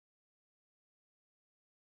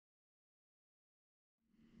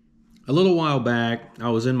A little while back, I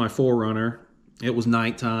was in my 4Runner. It was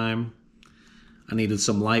nighttime. I needed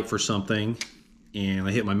some light for something, and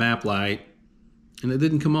I hit my map light, and it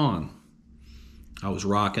didn't come on. I was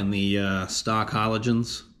rocking the stock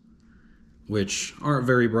halogens, which aren't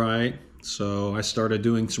very bright, so I started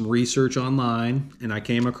doing some research online, and I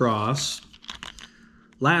came across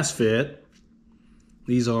Lasfit.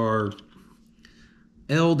 These are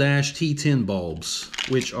L-T10 bulbs,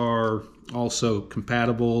 which are also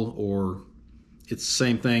compatible, or it's the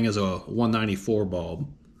same thing as a 194 bulb.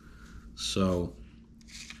 So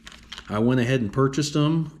I went ahead and purchased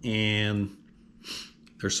them, and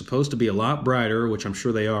they're supposed to be a lot brighter, which I'm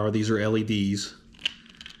sure they are. These are LEDs,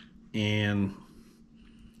 and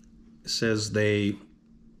it says they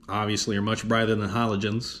obviously are much brighter than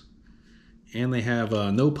halogens, and they have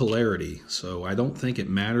no polarity, so I don't think it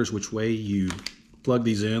matters which way you plug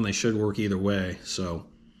these in. They should work either way. So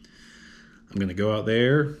I'm going to go out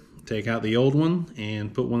there, take out the old one,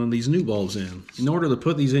 and put one of these new bulbs in. In order to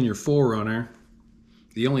put these in your 4Runner,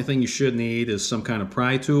 the only thing you should need is some kind of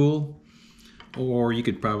pry tool, or you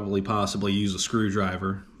could probably possibly use a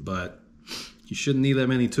screwdriver, but you shouldn't need that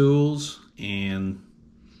many tools, and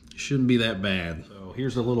it shouldn't be that bad. So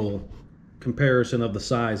here's a little comparison of the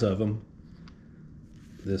size of them.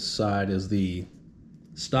 This side is the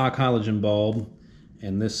stock halogen bulb,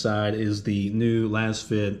 and this side is the new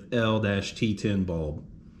Lasfit L-T10 bulb.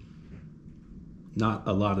 Not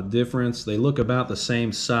a lot of difference. They look about the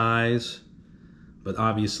same size, but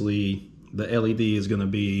obviously the LED is going to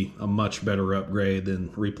be a much better upgrade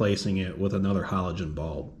than replacing it with another halogen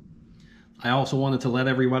bulb. I also wanted to let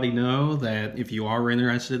everybody know that if you are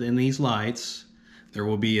interested in these lights, there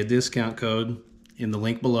will be a discount code in the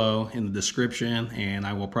link below in the description, and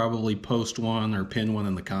I will probably post one or pin one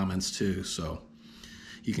in the comments too, so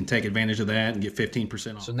you can take advantage of that and get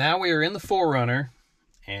 15% off. So now we are in the 4Runner,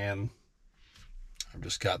 and I've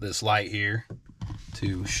just got this light here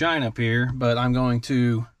to shine up here, but I'm going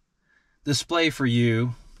to display for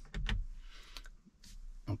you.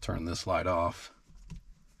 I'll turn this light off.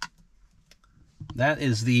 That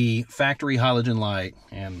is the factory halogen light,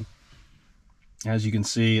 and as you can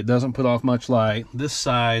see, it doesn't put off much light. This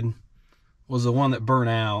side was the one that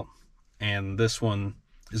burnt out, and this one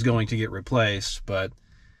is going to get replaced, but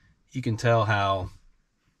you can tell how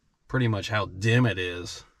pretty much how dim it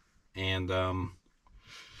is. And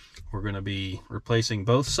we're going to be replacing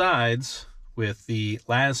both sides with the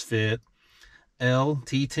Lasfit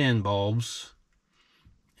L-T10 bulbs,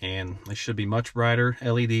 and they should be much brighter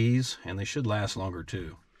LEDs, and they should last longer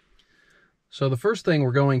too. So the first thing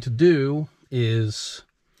we're going to do is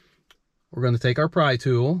we're going to take our pry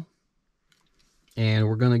tool, and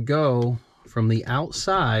we're going to go from the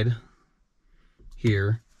outside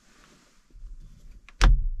here.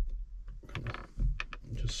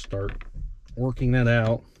 Just start working that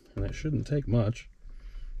out, and it shouldn't take much.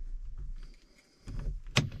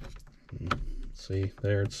 See,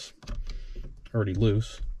 there, it's already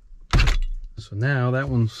loose. So now that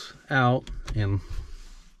one's out, and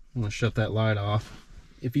I'm going to shut that light off.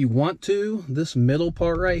 If you want to, this middle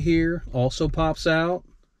part right here also pops out.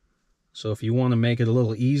 So if you want to make it a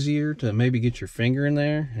little easier to maybe get your finger in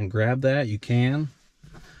there and grab that, you can.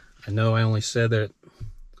 I know I only said that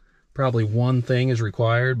probably one thing is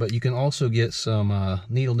required, but you can also get some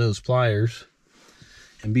needle nose pliers,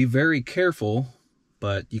 and be very careful,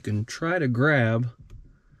 but you can try to grab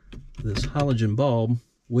this halogen bulb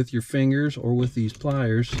with your fingers or with these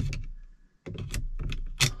pliers.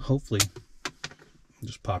 Hopefully it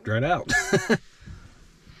just popped right out.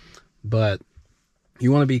 But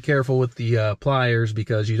you want to be careful with the pliers,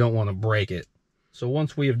 because you don't want to break it. So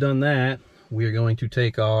once we have done that, we are going to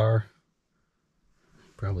take our,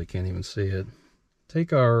 probably can't even see it,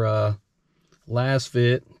 take our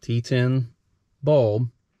Lasfit T10 bulb,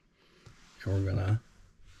 and we're gonna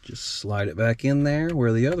just slide it back in there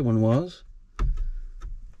where the other one was.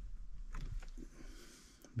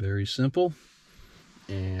 Very simple.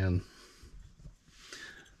 And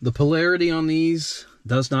the polarity on these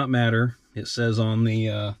does not matter. It says on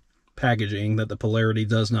the packaging that the polarity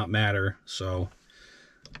does not matter. So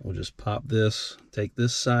we'll just pop this, take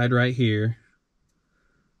this side right here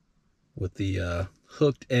with the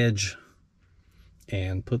hooked edge,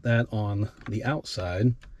 and put that on the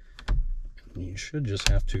outside. You should just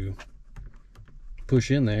have to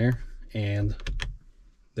push in there, and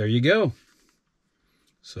there you go.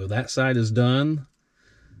 So that side is done.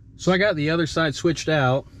 So I got the other side switched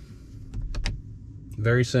out.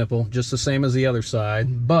 Very simple, just the same as the other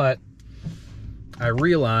side. But I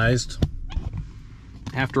realized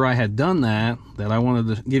after I had done that I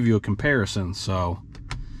wanted to give you a comparison. So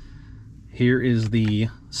Here is the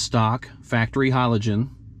stock factory halogen,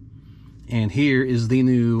 and here is the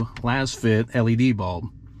new Lasfit LED bulb.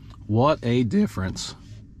 What a difference.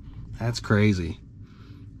 That's crazy.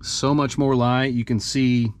 So much more light. You can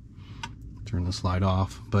see, turn this light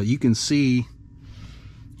off, but you can see,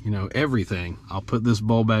 you know, everything. I'll put this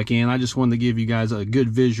bulb back in. I just wanted to give you guys a good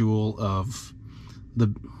visual of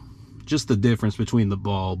just the difference between the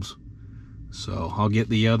bulbs. So I'll get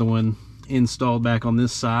the other one installed back on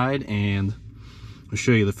this side and I'll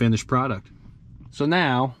show you the finished product. So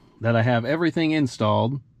now that I have everything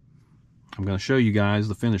installed, I'm going to show you guys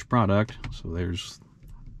the finished product. So there's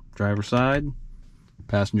driver side,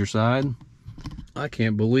 passenger side. I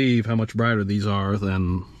can't believe how much brighter these are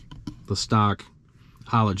than the stock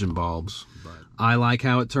halogen bulbs. But I like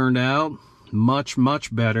how it turned out. Much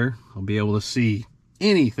better. I'll be able to see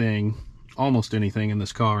anything, almost anything in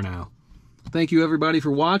this car now. Thank you everybody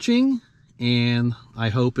for watching, and I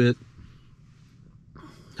hope it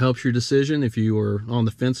helps your decision if you were on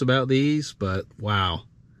the fence about these. But wow,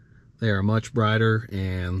 they are much brighter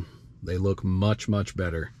and they look much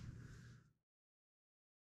better.